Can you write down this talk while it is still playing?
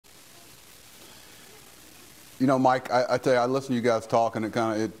You know, Mike, I tell you, I listen to you guys talk, and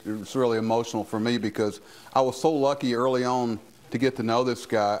it's really emotional for me because I was so lucky early on to get to know this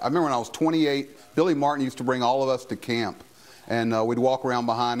guy. I remember when I was 28, Billy Martin used to bring all of us to camp, and we'd walk around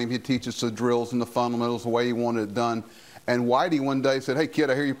behind him. He'd teach us the drills and the fundamentals, the way he wanted it done. And Whitey one day said, "Hey,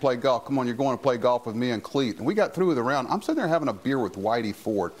 kid, I hear you play golf. Come on, you're going to play golf with me and Cleet." And we got through with the round. I'm sitting there having a beer with Whitey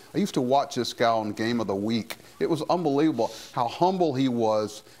Ford. I used to watch this guy on Game of the Week. It was unbelievable how humble he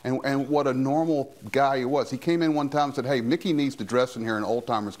was and what a normal guy he was. He came in one time and said, "Hey, Mickey needs to dress in here in an Old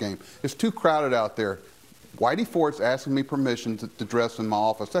Timers game. It's too crowded out there." Whitey Ford's asking me permission to dress in my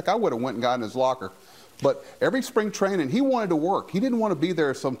office. Heck, I would have went and got in his locker. But every spring training, he wanted to work. He didn't want to be there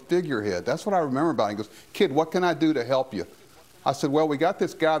as some figurehead. That's what I remember about him. He goes, "Kid, what can I do to help you?" I said, "Well, we got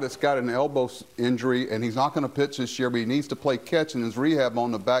this guy that's got an elbow injury, and he's not going to pitch this year, but he needs to play catch in his rehab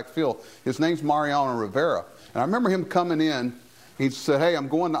on the backfield. His name's Mariano Rivera." And I remember him coming in. He said, "Hey, I'm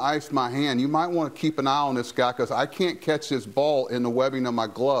going to ice my hand. You might want to keep an eye on this guy because I can't catch this ball in the webbing of my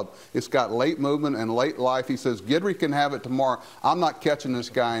glove. It's got late movement and late life." He says, "Guidry can have it tomorrow. I'm not catching this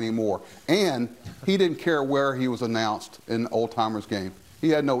guy anymore." And he didn't care where he was announced in the Old Timers game. He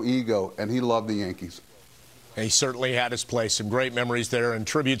had no ego, and he loved the Yankees. He certainly had his place. Some great memories there, and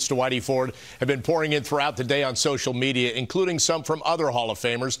tributes to Whitey Ford have been pouring in throughout the day on social media, including some from other Hall of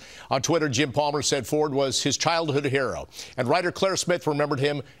Famers. On Twitter, Jim Palmer said Ford was his childhood hero, and writer Claire Smith remembered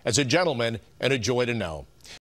him as a gentleman and a joy to know.